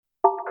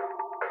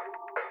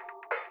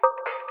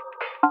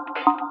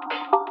You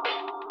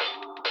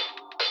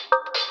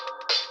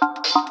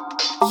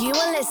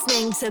are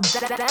listening to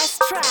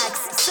Best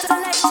Tracks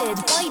selected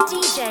by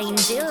DJ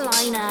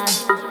Delina.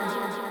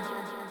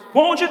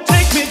 Won't you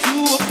take me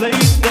to a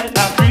place that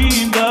I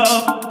dreamed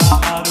of?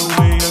 Hide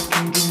away a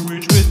kingdom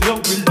rich with your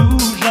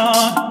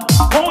illusion.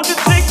 Won't you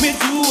take me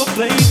to a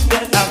place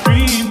that I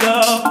dreamed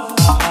of?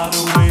 Hide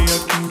away a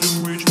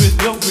kingdom rich with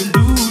your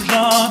illusion.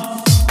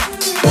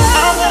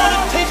 I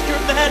wanna taste your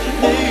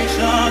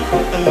imagination.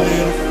 A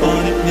little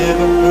fun, it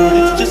never hurt,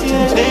 it's just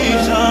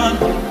temptation.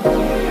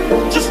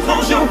 Just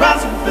close your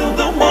eyes and feel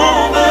the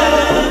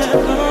moment.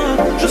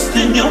 Just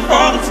in your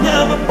heart, it's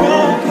never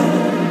broken.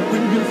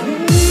 When you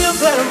feel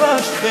that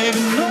rush, baby,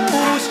 no,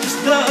 it's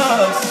just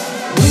us.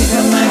 We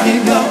can make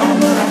it go.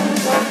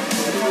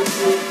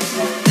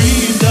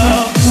 Dreamed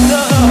of,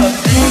 love,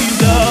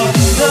 dreamed of,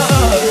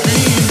 love,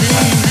 dream,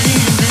 dream,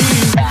 dream,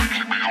 dream.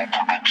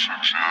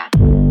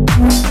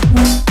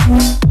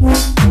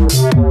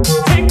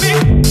 Take me.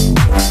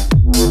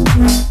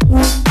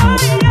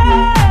 Oh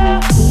yeah.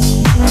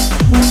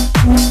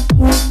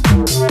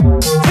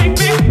 Take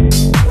me.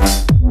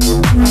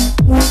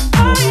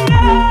 Oh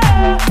yeah.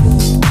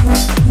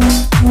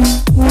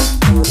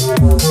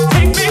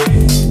 Take me.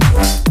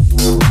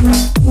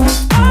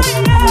 Oh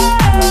yeah.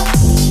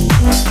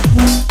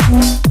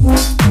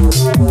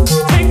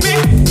 Take me.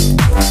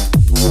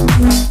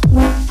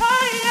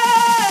 Oh yeah.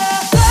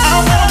 I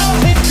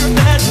wanna taste your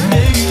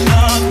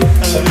imagination.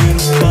 A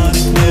little fun,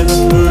 it never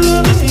hurt,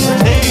 it's just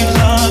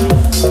temptation.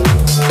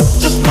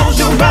 Just close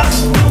your eyes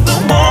and feel the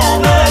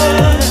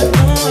moment.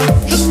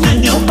 Just in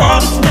your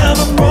heart, it's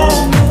never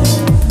broken.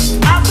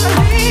 I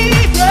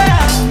believe,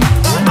 yeah,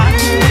 I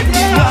believe,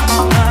 yeah,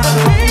 I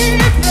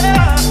believe,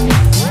 yeah,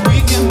 we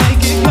can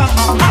make it go.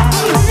 I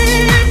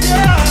believe,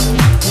 yeah,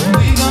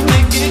 we gon'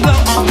 make it go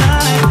all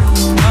night.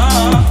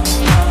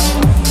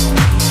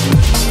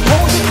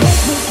 Won't you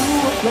take me to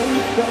a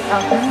place that I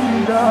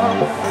dreamed of?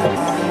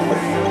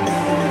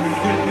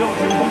 With your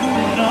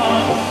illusion.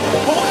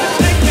 Won't you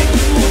take me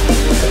to?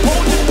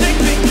 Won't you take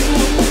me to?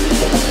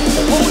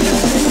 Won't you?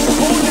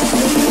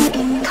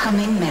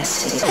 Incoming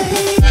message.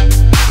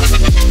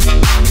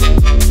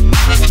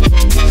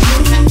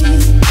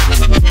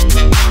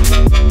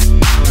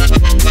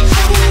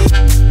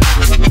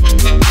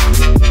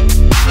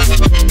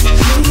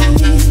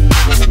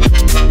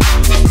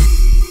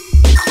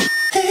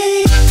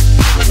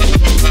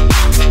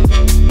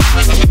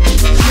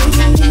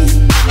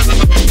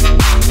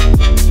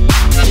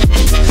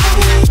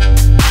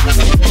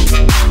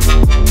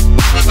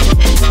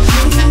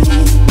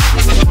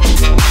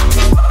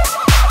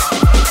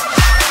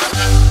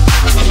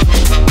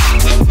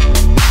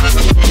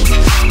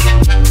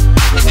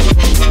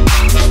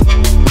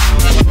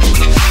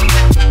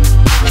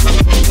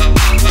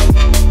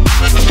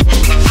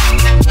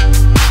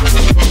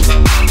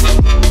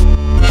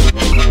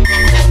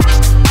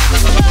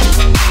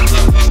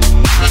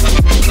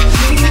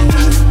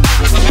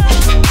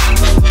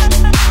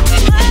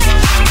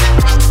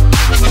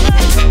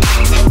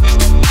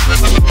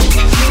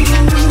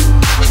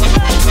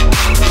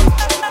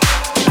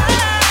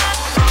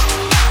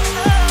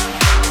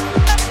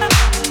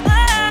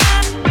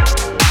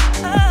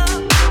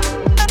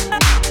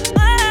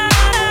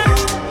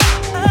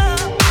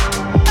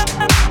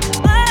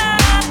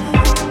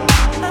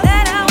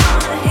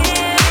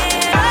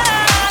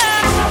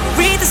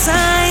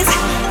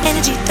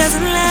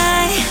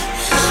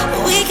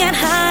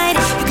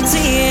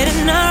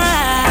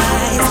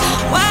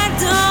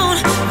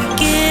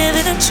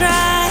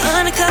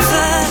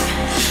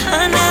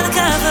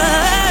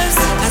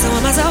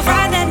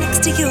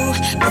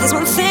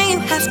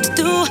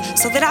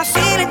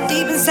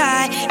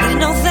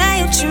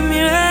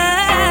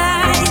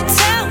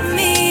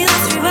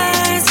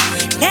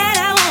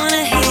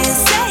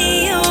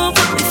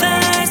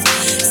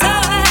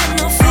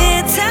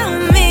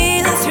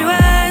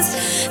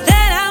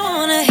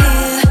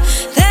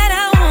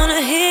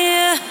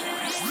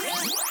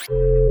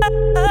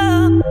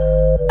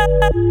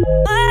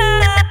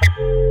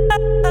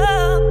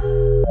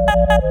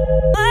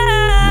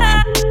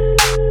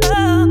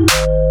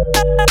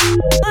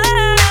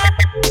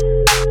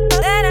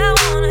 That I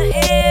wanna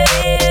hear.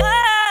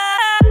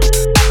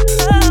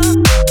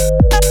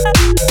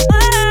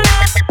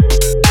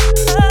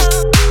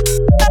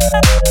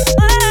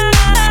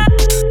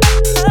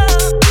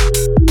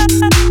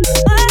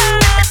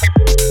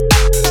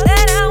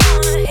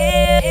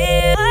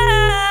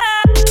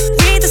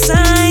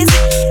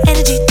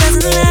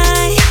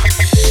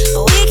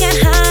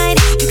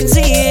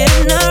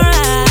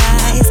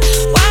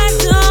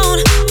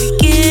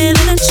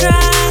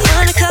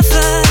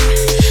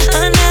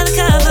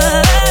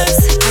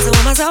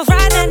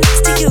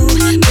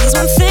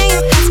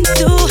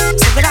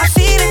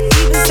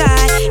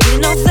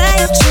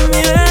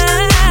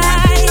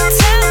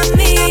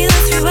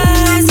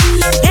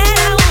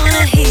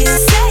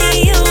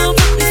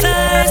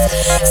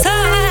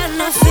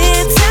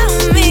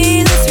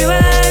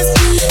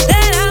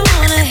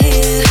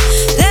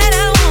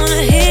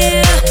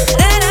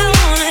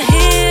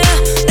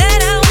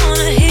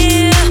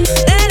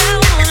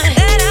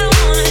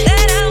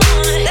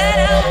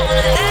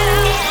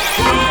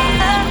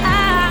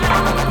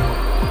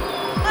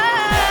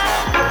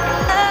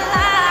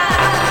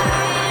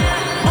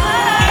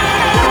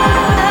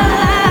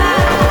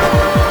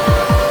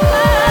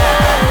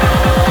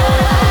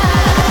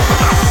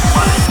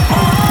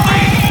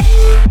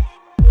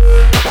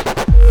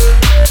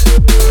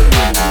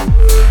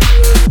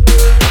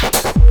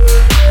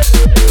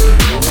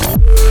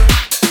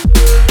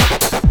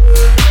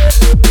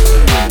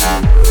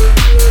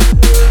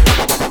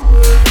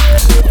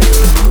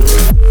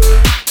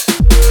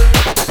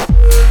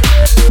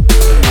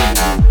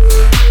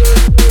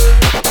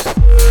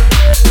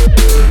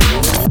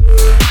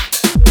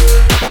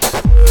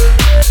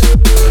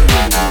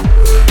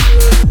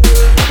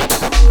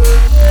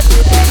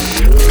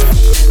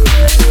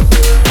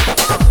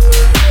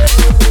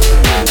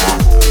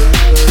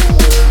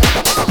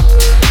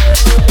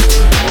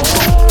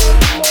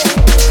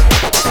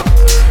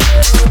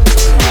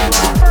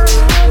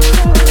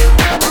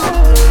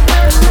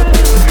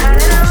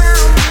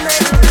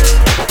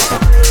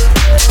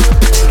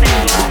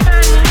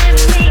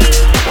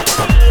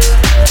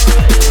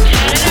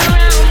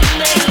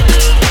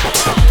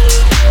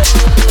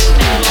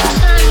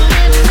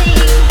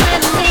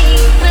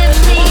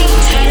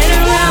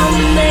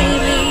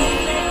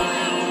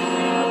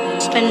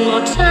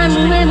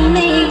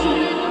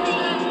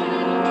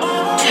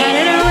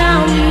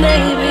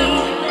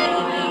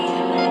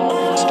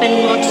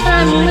 spend more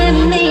time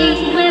with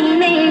me, with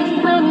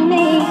me, with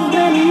me.